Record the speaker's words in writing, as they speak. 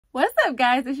What's up,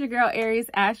 guys? It's your girl Aries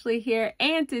Ashley here,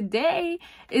 and today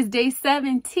is day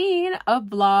 17 of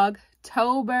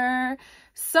Vlogtober.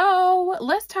 So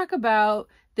let's talk about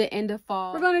the end of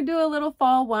fall. We're going to do a little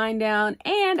fall wind down,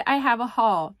 and I have a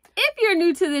haul. If you're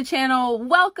new to the channel,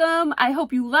 welcome. I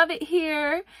hope you love it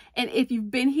here. And if you've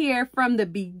been here from the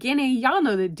beginning, y'all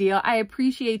know the deal. I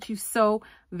appreciate you so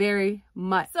very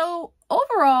much. So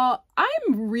overall,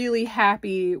 I'm really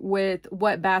happy with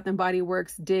what Bath & Body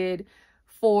Works did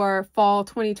for fall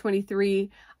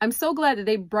 2023. I'm so glad that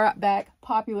they brought back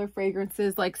popular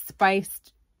fragrances like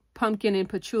spiced pumpkin and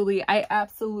patchouli. I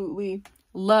absolutely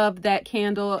loved that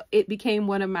candle. It became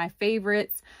one of my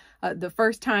favorites the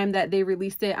first time that they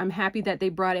released it. I'm happy that they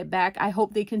brought it back. I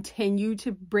hope they continue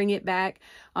to bring it back.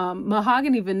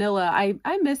 Mahogany Vanilla,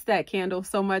 I miss that candle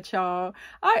so much, y'all.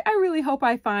 I really hope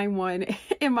I find one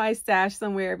in my stash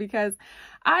somewhere because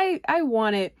I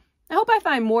want it. I hope I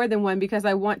find more than one because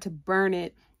I want to burn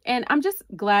it. And I'm just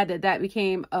glad that that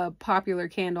became a popular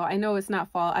candle. I know it's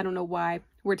not fall. I don't know why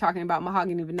we're talking about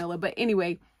Mahogany Vanilla. But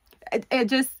anyway, it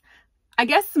just, I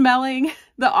guess smelling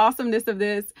the awesomeness of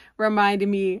this reminded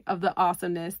me of the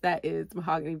awesomeness that is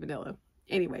Mahogany Vanilla.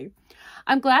 Anyway,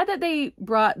 I'm glad that they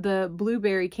brought the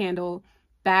blueberry candle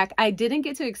back. I didn't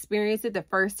get to experience it the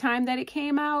first time that it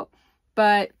came out,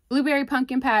 but Blueberry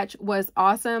Pumpkin Patch was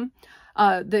awesome.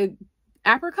 The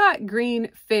Apricot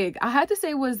Green Fig, I had to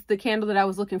say, was the candle that I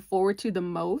was looking forward to the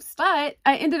most, but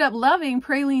I ended up loving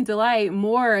Praline Delight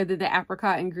more than the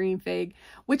Apricot and Green Fig,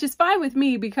 which is fine with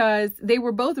me because they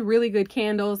were both really good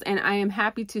candles, and I am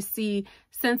happy to see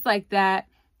scents like that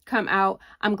come out.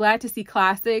 I'm glad to see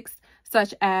classics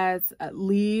such as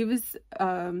Leaves,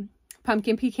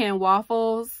 Pumpkin Pecan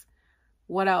Waffles.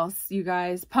 What else, you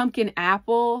guys? Pumpkin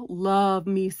Apple. Love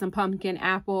me some Pumpkin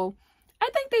Apple. I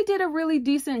think they did a really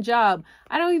decent job.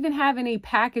 I don't even have any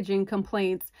packaging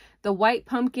complaints. The white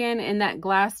pumpkin and that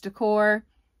glass decor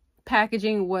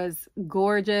packaging was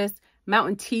gorgeous.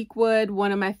 Mountain Teakwood,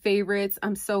 one of my favorites.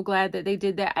 I'm so glad that they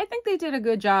did that. I think they did a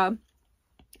good job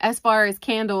as far as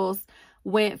candles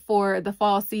went for the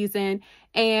fall season.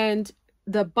 And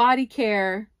the body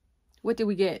care, what did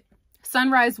we get?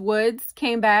 Sunrise Woods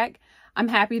came back. I'm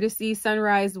happy to see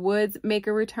Sunrise Woods make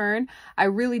a return. I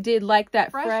really did like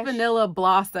that fresh vanilla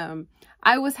blossom.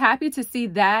 I was happy to see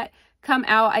that come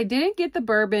out. I didn't get the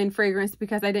bourbon fragrance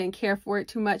because I didn't care for it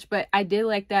too much, but I did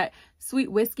like that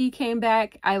sweet whiskey came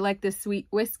back. I like the sweet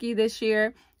whiskey this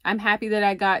year. I'm happy that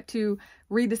I got to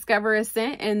rediscover a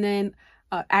scent and then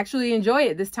actually enjoy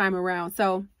it this time around.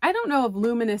 So I don't know if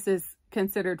Luminous is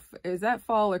considered, is that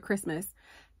fall or Christmas?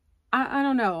 I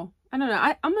don't know. I'm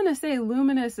going to say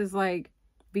Luminous is like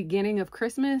beginning of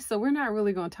Christmas, so we're not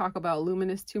really going to talk about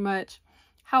Luminous too much.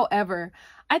 However,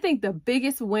 I think the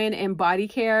biggest win in body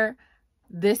care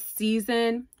this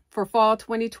season for fall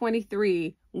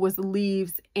 2023 was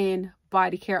Leaves in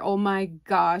body care. Oh my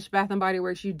gosh, Bath & Body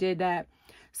Works, you did that.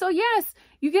 So yes,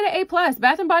 you get an A+.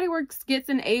 Bath & Body Works gets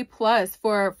an A+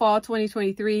 for fall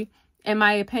 2023. in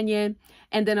my opinion.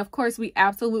 And then of course we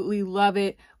absolutely love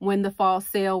it when the fall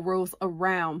sale rolls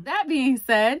around. That being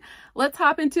said, let's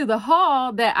hop into the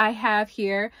haul that I have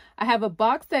here. I have a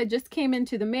box that just came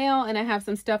into the mail, and I have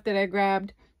some stuff that I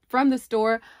grabbed from the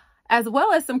store, as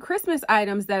well as some Christmas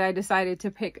items that I decided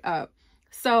to pick up.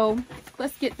 So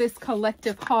let's get this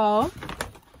collective haul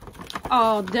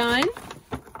all done.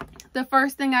 The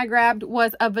first thing I grabbed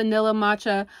was a vanilla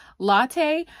matcha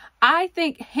latte. I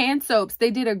think hand soaps,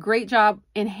 they did a great job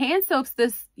in hand soaps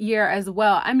this year as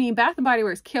well. I mean, Bath & Body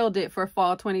Works killed it for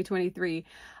fall 2023.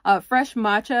 Fresh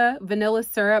matcha, vanilla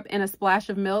syrup, and a splash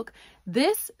of milk.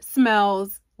 This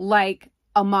smells like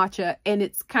a matcha, and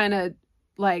it's kind of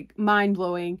like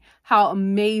mind-blowing how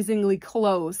amazingly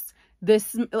close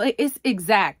this, like, it's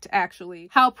exact actually,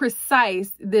 how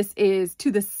precise this is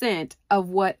to the scent of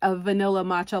what a vanilla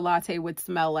matcha latte would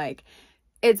smell like.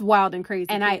 It's wild and crazy.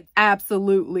 And I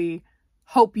absolutely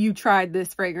hope you tried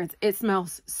this fragrance. It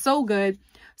smells so good.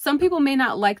 Some people may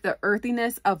not like the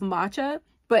earthiness of matcha,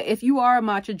 but if you are a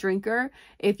matcha drinker,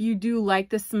 if you do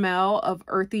like the smell of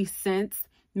earthy scents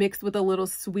mixed with a little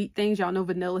sweet things, y'all know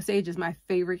Vanilla Sage is my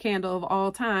favorite candle of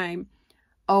all time.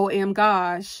 OM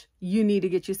gosh, you need to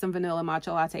get you some vanilla matcha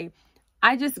latte.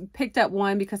 I just picked up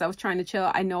one because I was trying to chill.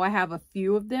 I know I have a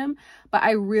few of them, but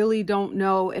I really don't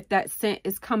know if that scent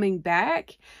is coming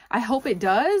back. I hope it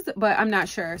does, but I'm not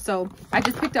sure. So I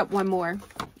just picked up one more.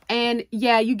 And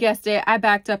yeah, you guessed it, I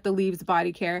backed up the Leaves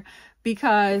body care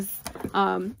because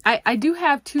I do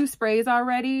have 2 sprays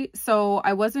already. So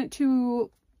I wasn't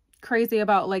too crazy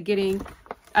about like getting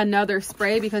another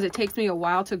spray because it takes me a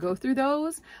while to go through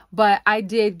those. But I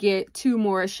did get 2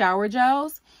 more shower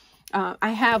gels. I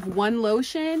have one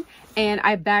lotion and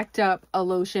I backed up a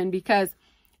lotion because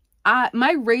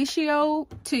my ratio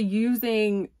to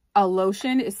using a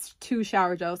lotion is 2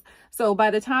 shower gels. So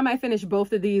by the time I finish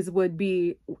both of these would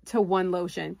be to 1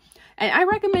 lotion. And I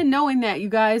recommend knowing that, you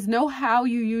guys. Know how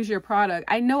you use your product.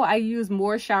 I know I use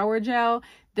more shower gel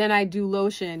than I do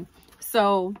lotion.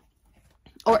 So,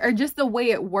 or just the way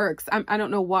it works. I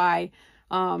don't know why.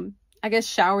 I guess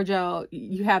shower gel,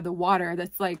 you have the water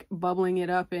that's like bubbling it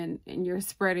up and you're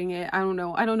spreading it. I don't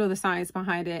know the science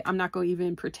behind it. I'm not going to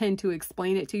even pretend to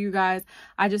explain it to you guys.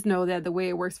 I just know that the way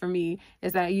it works for me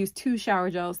is that I use 2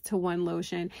 shower gels to 1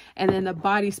 lotion. And then the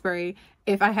body spray,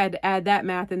 if I had to add that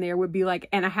math in there, would be like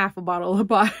and a half a bottle of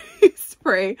body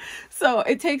spray. So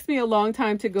it takes me a long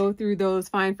time to go through those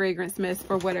fine fragrance mists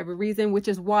for whatever reason, which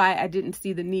is why I didn't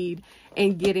see the need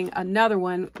in getting another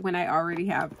one when I already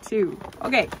have 2.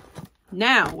 Okay.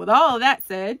 Now, with all of that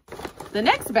said, the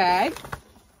next bag,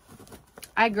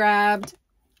 I grabbed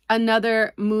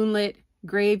another Moonlit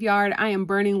Graveyard. I am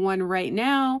burning one right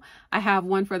now. I have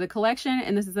one for the collection,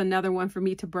 and this is another one for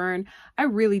me to burn. I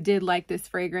really did like this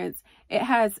fragrance. It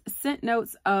has scent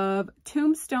notes of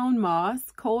tombstone moss,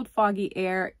 cold foggy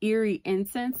air, eerie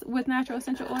incense with natural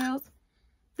essential oils.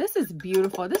 This is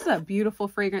beautiful. This is a beautiful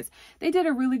fragrance. They did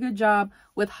a really good job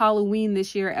with Halloween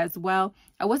this year as well.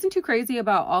 I wasn't too crazy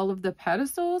about all of the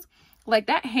pedestals. Like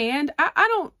that hand, I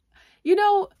don't, you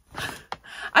know,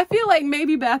 I feel like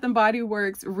maybe Bath & Body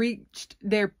Works reached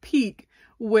their peak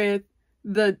with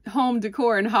the home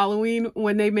decor in Halloween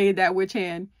when they made that witch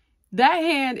hand. That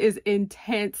hand is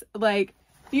intense. Like,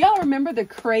 do y'all remember the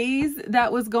craze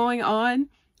that was going on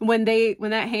when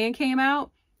that hand came out?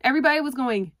 Everybody was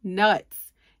going nuts.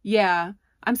 Yeah,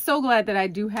 I'm so glad that I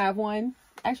do have one.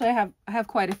 Actually, I have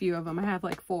quite a few of them. I have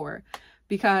like 4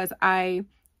 because I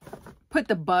put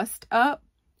the bust up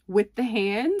with the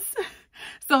hands.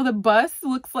 So the bust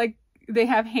looks like they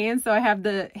have hands. So I have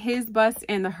his bust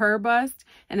and the her bust.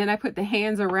 And then I put the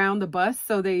hands around the bust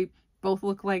so they both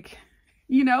look like,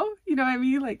 you know what I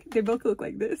mean? Like they both look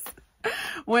like this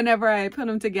whenever I put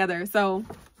them together. So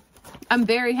I'm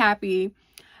very happy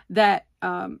that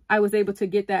I was able to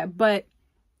get that. But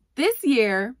this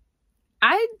year,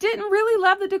 I didn't really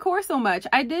love the decor so much.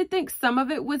 I did think some of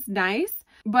it was nice,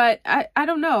 but I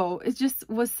don't know. It just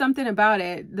was something about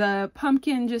it. The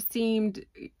pumpkin just seemed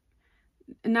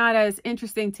not as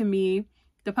interesting to me.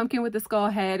 The pumpkin with the skull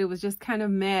head, it was just kind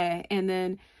of meh. And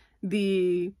then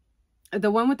the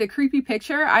one with the creepy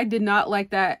picture, I did not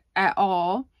like that at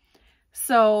all.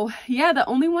 So yeah, the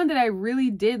only one that I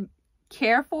really did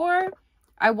care for,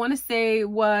 I want to say,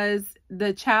 was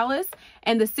the chalice,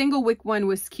 and the single wick one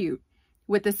was cute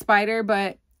with the spider,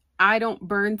 but I don't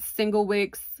burn single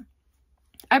wicks.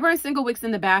 I burn single wicks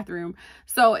in the bathroom,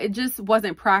 so it just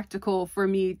wasn't practical for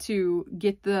me to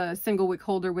get the single wick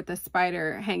holder with the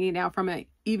spider hanging down from it,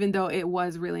 even though it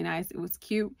was really nice. It was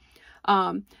cute.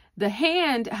 The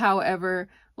hand, however,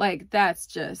 like that's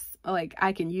just like,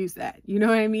 I can use that. You know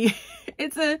what I mean?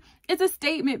 It's a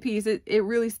statement piece. It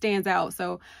really stands out.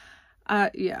 So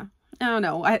yeah, I don't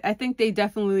know. I think they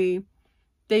definitely,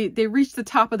 they reached the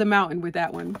top of the mountain with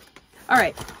that one. All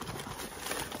right.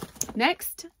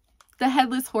 Next, the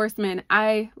Headless Horseman.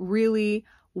 I really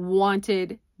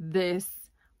wanted this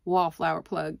wallflower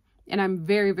plug, and I'm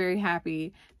very, very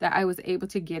happy that I was able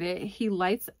to get it. He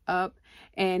lights up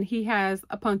and he has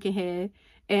a pumpkin head,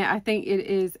 and I think it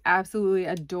is absolutely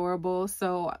adorable.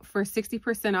 So for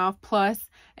 60% off plus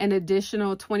an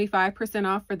additional 25%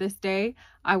 off for this day,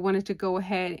 I wanted to go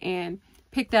ahead and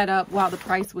pick that up while the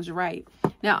price was right.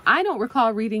 Now, I don't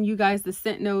recall reading you guys the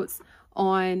scent notes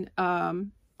on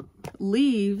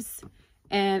Leaves,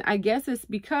 and I guess it's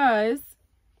because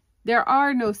there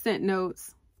are no scent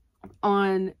notes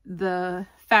on the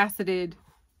Faceted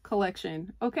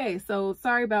collection. Okay, so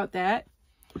sorry about that.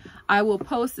 I will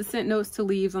post the scent notes to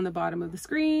Leaves on the bottom of the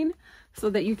screen so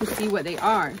that you can see what they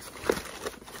are.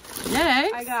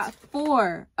 Next, I got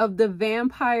 4 of the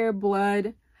Vampire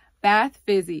Blood Bath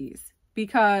Fizzies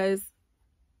because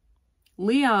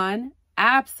Leon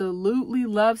absolutely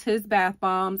loves his bath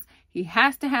bombs. He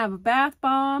has to have a bath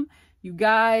bomb. You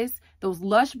guys, those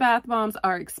Lush bath bombs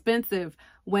are expensive.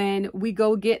 When we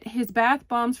go get his bath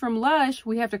bombs from Lush,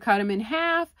 we have to cut them in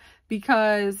half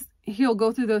because he'll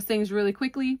go through those things really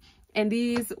quickly. And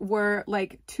these were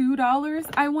like $2,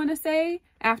 I want to say,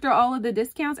 after all of the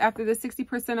discounts, after the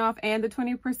 60% off and the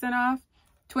 20% off,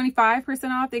 25%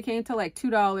 off, they came to like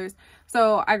 $2.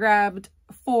 So I grabbed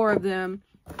 4 of them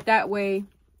that way.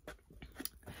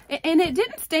 And it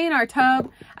didn't stain our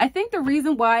tub. I think the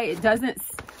reason why it doesn't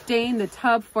stain the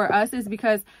tub for us is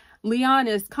because Leon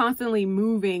is constantly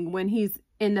moving when he's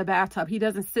in the bathtub. He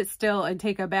doesn't sit still and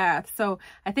take a bath. So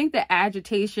I think the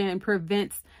agitation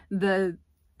prevents the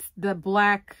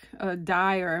black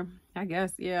dye, or I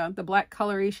guess, yeah, the black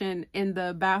coloration in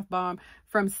the bath bomb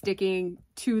from sticking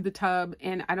to the tub.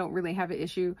 And I don't really have an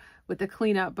issue with the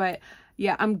cleanup, but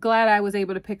yeah, I'm glad I was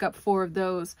able to pick up 4 of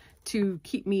those to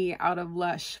keep me out of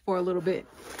Lush for a little bit.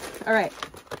 All right.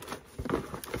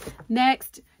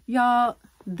 Next, y'all,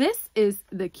 this is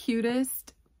the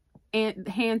cutest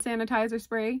hand sanitizer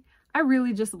spray. I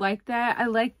really just like that. I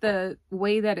like the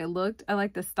way that it looked. I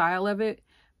like the style of it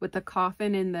with the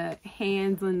coffin and the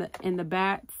hands and the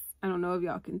bats. I don't know if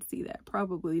y'all can see that.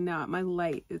 Probably not. My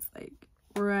light is like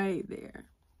right there.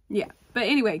 Yeah. But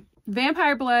anyway,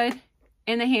 vampire blood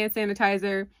and the hand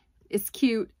sanitizer is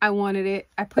cute. I wanted it.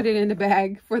 I put it in the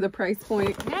bag for the price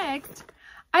point. Next,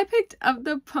 I picked up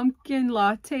the pumpkin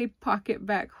latte pocket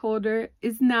back holder.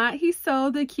 He's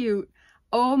so cute.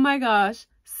 Oh my gosh.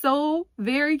 So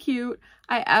very cute.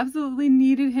 I absolutely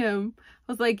needed him.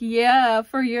 I was like, yeah,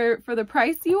 for the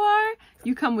price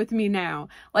you come with me now.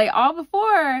 Like, all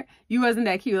before, you wasn't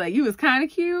that cute. Like, you was kind of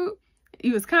cute.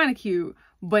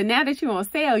 But now that you're on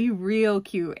sale, you real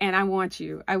cute. And I want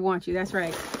you. That's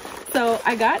right. So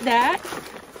I got that.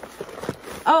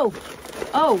 Oh.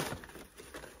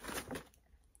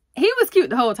 He was cute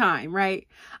the whole time, right?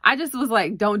 I just was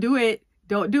like, don't do it.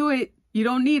 You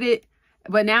don't need it.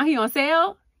 But now he on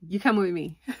sale, you come with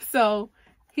me. So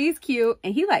he's cute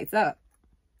and he lights up.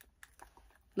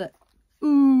 Look.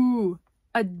 Ooh,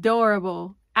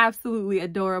 adorable. Absolutely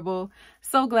adorable.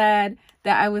 So glad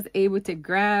that I was able to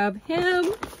grab him.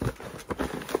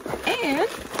 And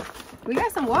we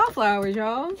got some wallflowers,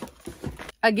 y'all.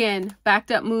 Again,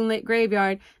 backed up Moonlit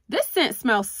Graveyard. This scent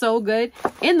smells so good.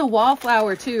 In the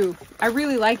wallflower too. I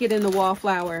really like it in the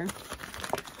wallflower.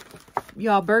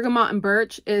 Y'all, bergamot and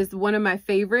birch is one of my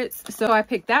favorites. So I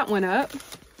picked that one up.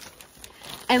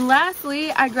 And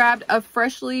lastly, I grabbed a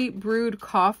freshly brewed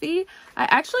coffee. I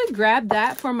actually grabbed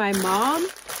that for my mom.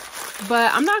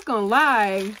 But I'm not gonna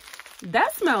lie,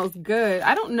 that smells good.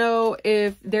 I don't know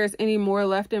if there's any more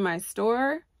left in my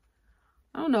store.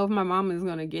 I don't know if my mom is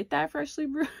gonna get that freshly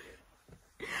brewed.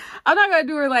 I'm not gonna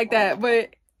do her like that,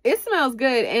 but it smells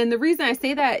good. And the reason I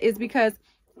say that is because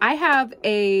I have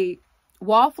a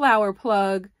wallflower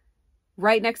plug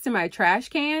right next to my trash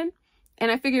can. And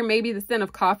I figured maybe the scent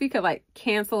of coffee could like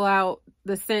cancel out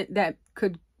the scent that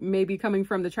could maybe coming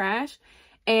from the trash.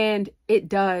 And it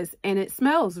does. And it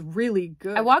smells really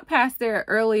good. I walked past there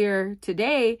earlier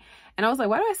today and I was like,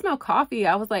 why do I smell coffee?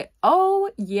 I was like, oh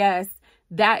yes,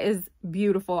 that is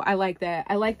beautiful. I like that.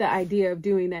 I like the idea of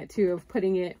doing that too, of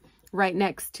putting it right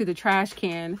next to the trash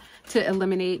can to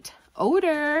eliminate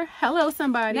odor. Hello,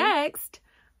 somebody. Next,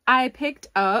 I picked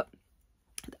up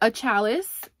a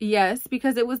chalice. Yes,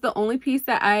 because it was the only piece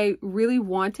that I really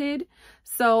wanted.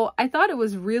 So I thought it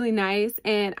was really nice.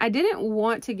 And I didn't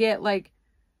want to get like,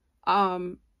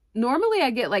 normally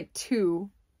I get like 2,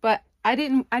 but I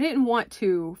didn't want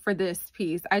 2 for this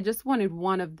piece. I just wanted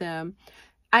one of them.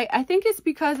 I think it's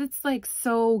because it's like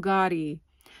so gaudy.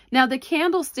 Now the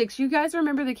candlesticks, you guys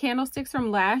remember the candlesticks from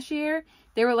last year?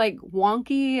 They were like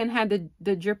wonky and had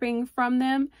the dripping from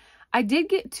them. I did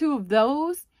get 2 of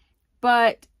those,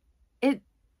 but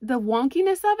the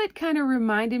wonkiness of it kind of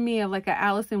reminded me of like a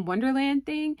Alice in Wonderland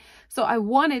thing. So I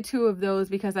wanted 2 of those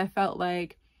because I felt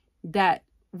like that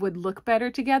would look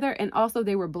better together. And also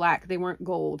they were black, they weren't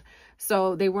gold.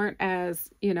 So they weren't as,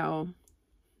 you know,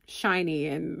 shiny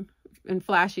and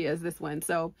flashy as this one.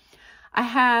 So I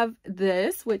have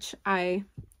this, which I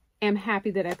am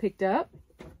happy that I picked up.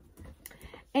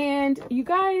 And you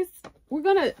guys, I'm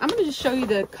gonna just show you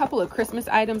the couple of Christmas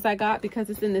items I got because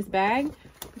it's in this bag,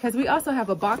 because we also have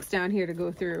a box down here to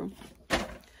go through.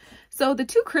 So the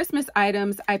 2 Christmas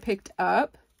items I picked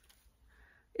up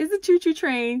is the choo-choo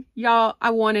train. Y'all,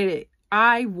 I wanted it.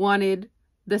 I wanted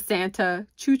the Santa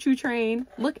choo-choo train.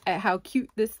 Look at how cute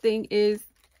this thing is.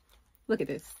 Look at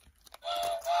this.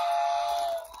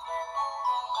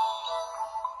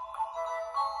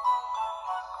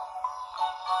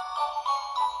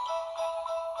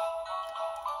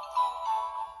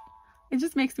 It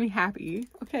just makes me happy,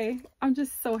 okay? I'm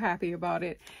just so happy about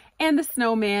it. And the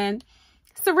snowman.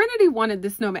 Serenity wanted the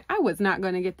snowman. I was not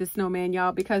going to get the snowman,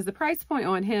 y'all, because the price point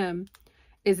on him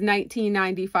is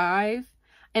 $19.95.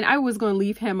 And I was going to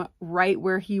leave him right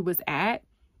where he was at.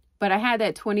 But I had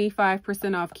that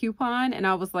 25% off coupon. And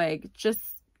I was like,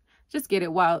 just get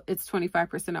it while it's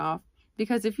 25% off.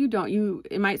 Because if you don't,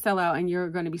 it might sell out and you're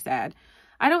going to be sad.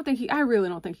 I really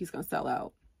don't think he's going to sell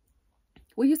out.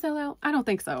 Will you sell out? I don't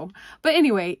think so. But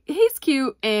anyway, he's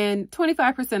cute and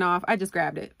 25% off. I just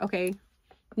grabbed it. Okay.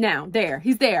 Now, there.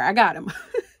 He's there. I got him.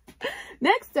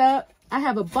 Next up, I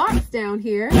have a box down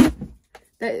here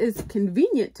that is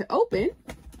convenient to open.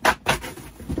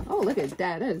 Oh, look at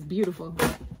that. That is beautiful.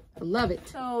 I love it.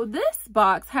 So this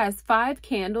box has 5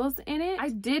 candles in it. I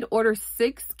did order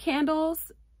 6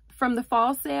 candles from the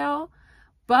fall sale,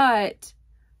 but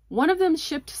one of them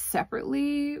shipped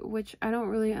separately, which I don't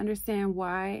really understand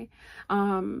why.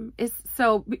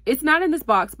 It's not in this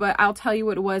box, but I'll tell you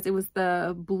what it was. It was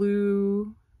the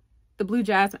blue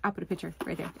jasmine. I'll put a picture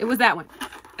right there. It was that one.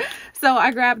 So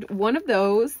I grabbed one of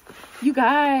those. You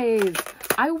guys,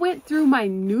 I went through my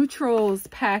neutrals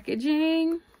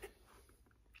packaging.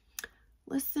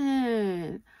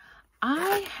 Listen,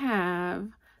 I have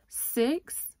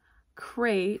 6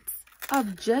 crates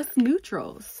of just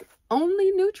neutrals.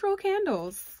 Only neutral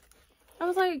candles. I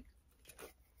was like,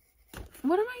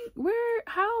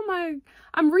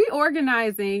 I'm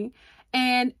reorganizing,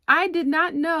 and I did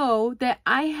not know that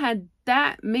I had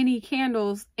that many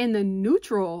candles in the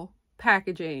neutral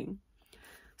packaging.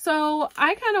 So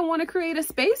I kind of want to create a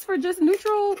space for just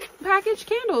neutral packaged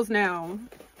candles now.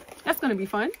 That's going to be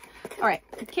fun. All right,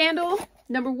 candle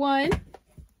number 1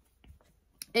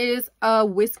 is a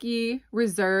whiskey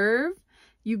reserve.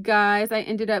 You guys, I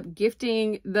ended up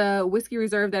gifting the whiskey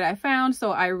reserve that I found,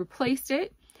 so I replaced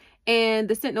it. And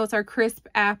the scent notes are crisp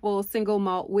apple, single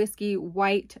malt whiskey,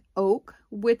 white oak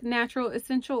with natural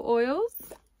essential oils.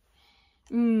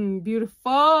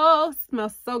 Beautiful.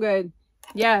 Smells so good.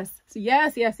 Yes.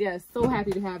 Yes, yes, yes. So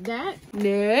happy to have that.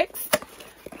 Next.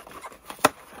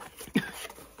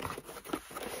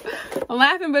 I'm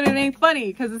laughing, but it ain't funny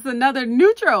because it's another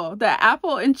neutral. The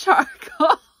apple and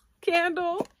charcoal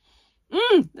candle.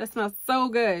 That smells so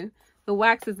good. The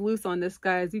wax is loose on this,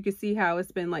 guys. You can see how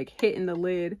it's been like hitting the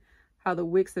lid, how the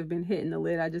wicks have been hitting the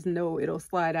lid. I just know it'll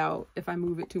slide out if I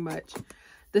move it too much.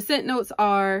 The scent notes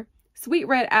are sweet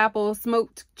red apple,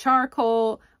 smoked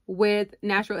charcoal with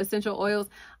natural essential oils.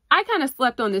 I kind of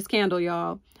slept on this candle,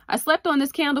 y'all. I slept on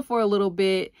this candle for a little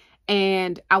bit,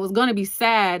 and I was going to be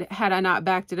sad had I not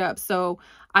backed it up. So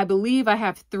I believe I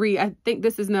have 3. I think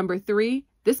this is number 3.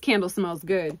 This candle smells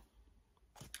good.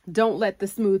 Don't let the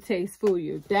smooth taste fool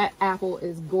you. That apple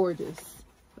is gorgeous.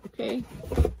 Okay.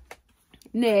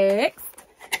 Next.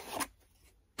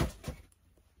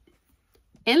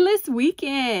 Endless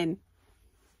Weekend.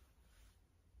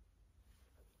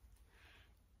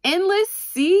 Endless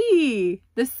Sea.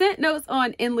 The scent notes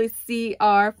on Endless Sea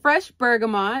are fresh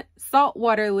bergamot,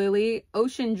 saltwater lily,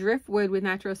 ocean driftwood with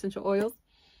natural essential oils.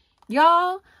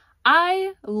 Y'all,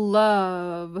 I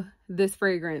love this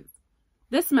fragrance.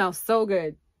 This smells so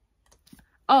good.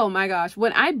 Oh my gosh.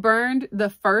 When I burned the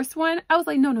first one, I was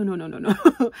like, no.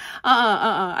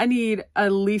 I need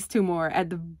at least 2 more, at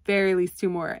the very least 2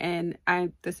 more. And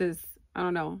this is, I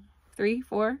don't know, 3,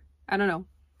 4, I don't know,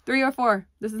 3 or 4.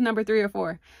 This is number 3 or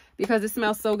 4 because it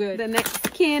smells so good. The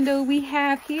next candle we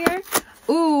have here.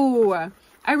 Ooh,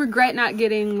 I regret not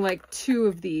getting like 2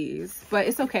 of these, but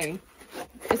it's okay.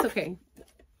 It's okay.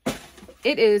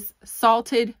 It is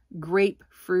salted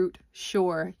grapefruit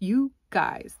shore. You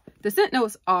guys, the scent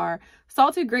notes are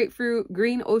salted grapefruit,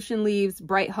 green ocean leaves,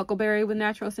 bright huckleberry with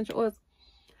natural essential oils.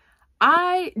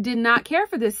 I did not care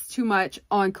for this too much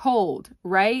on cold,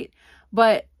 right?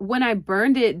 But when I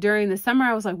burned it during the summer,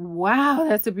 I was like, wow,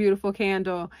 that's a beautiful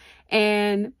candle.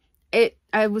 And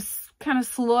I was kind of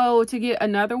slow to get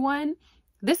another one.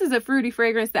 This is a fruity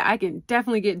fragrance that I can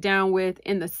definitely get down with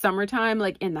in the summertime,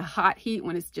 like in the hot heat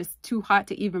when it's just too hot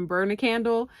to even burn a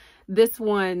candle. This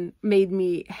one made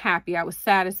me happy. I was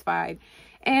satisfied.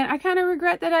 And I kind of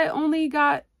regret that I only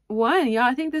got 1. Y'all,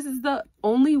 I think this is the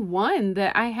only one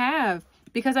that I have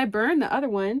because I burned the other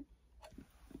one.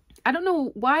 I don't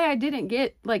know why I didn't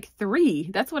get like 3.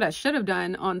 That's what I should have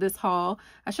done on this haul.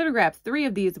 I should have grabbed 3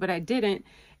 of these, but I didn't.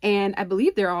 And I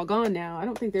believe they're all gone now. I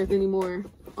don't think there's any more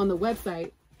on the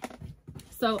website.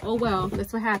 So, oh well,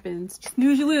 that's what happens.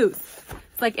 Snooze, you lose.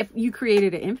 It's like if you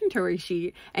created an inventory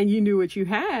sheet and you knew what you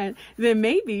had, then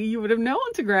maybe you would have known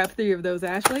to grab 3 of those,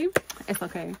 Ashley. It's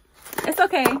okay. It's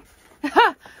okay.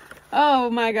 Oh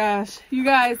my gosh, you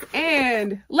guys.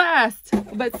 And last,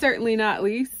 but certainly not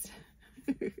least,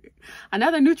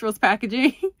 another neutrals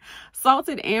packaging,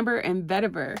 salted amber and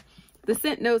vetiver. The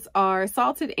scent notes are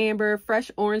salted amber,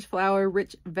 fresh orange flower,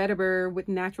 rich vetiver with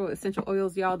natural essential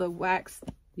oils. Y'all, the wax,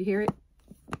 you hear it?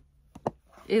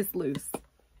 It's loose.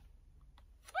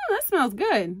 That smells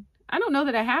good. I don't know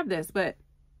that I have this, but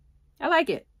I like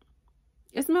it.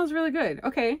 It smells really good.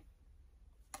 Okay.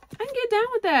 I can get down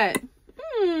with that.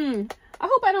 I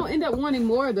hope I don't end up wanting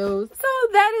more of those. So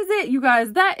that is it, you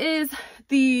guys. That's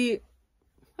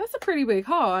a pretty big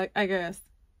haul, I guess.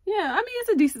 Yeah, I mean, it's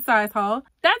a decent size haul.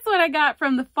 That's what I got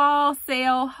from the fall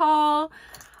sale haul,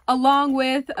 along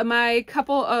with my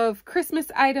couple of Christmas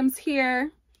items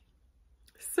here.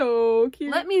 So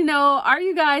cute. Let me know, are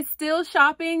you guys still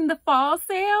shopping the fall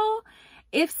sale?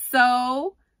 If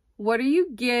so, what are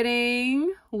you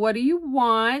getting? What do you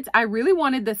want? I really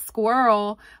wanted the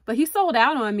squirrel, but he sold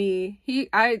out on me.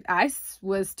 I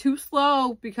was too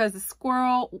slow because the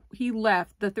squirrel, he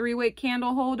left. The 3-wick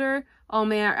candle holder, oh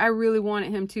man, I really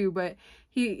wanted him too, but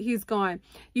he's gone.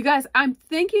 You guys, I'm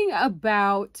thinking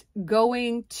about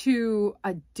going to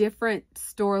a different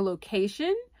store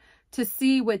location to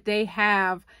see what they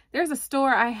have. There's a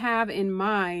store I have in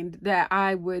mind that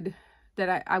I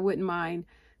wouldn't mind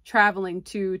traveling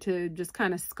to just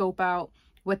kind of scope out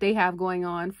what they have going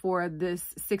on for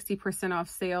this 60% off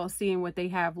sale, seeing what they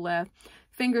have left.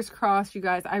 Fingers crossed, you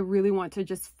guys. I really want to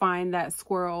just find that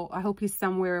squirrel. I hope he's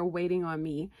somewhere waiting on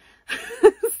me.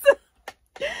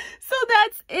 So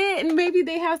that's it. And maybe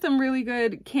they have some really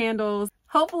good candles.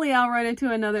 Hopefully I'll run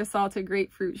into another salted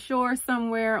grapefruit shore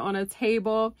somewhere on a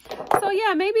table. So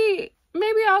yeah, maybe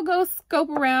I'll go scope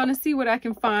around and see what I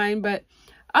can find. But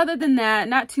other than that,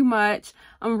 not too much.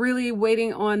 I'm really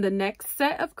waiting on the next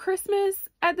set of Christmas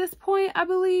at this point, I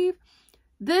believe.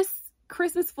 This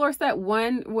Christmas floor set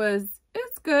one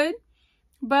it's good,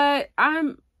 but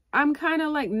I'm kind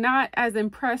of like not as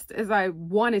impressed as I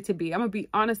wanted to be. I'm gonna be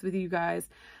honest with you guys.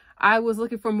 I was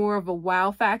looking for more of a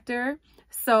wow factor.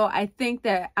 So I think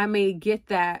that I may get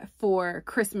that for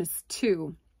Christmas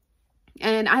too.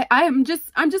 And I'm just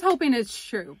hoping it's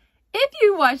true. If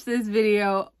you watch this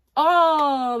video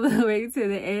all the way to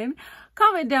the end,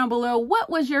 comment down below what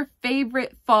was your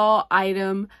favorite fall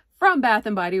item from Bath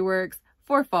 & Body Works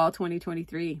for fall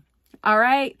 2023. All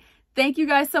right. Thank you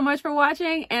guys so much for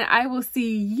watching, and I will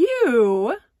see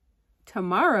you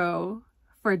tomorrow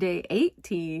for day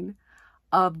 18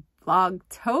 of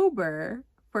Vlogtober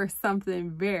for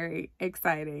something very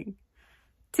exciting.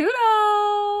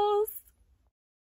 Toodles!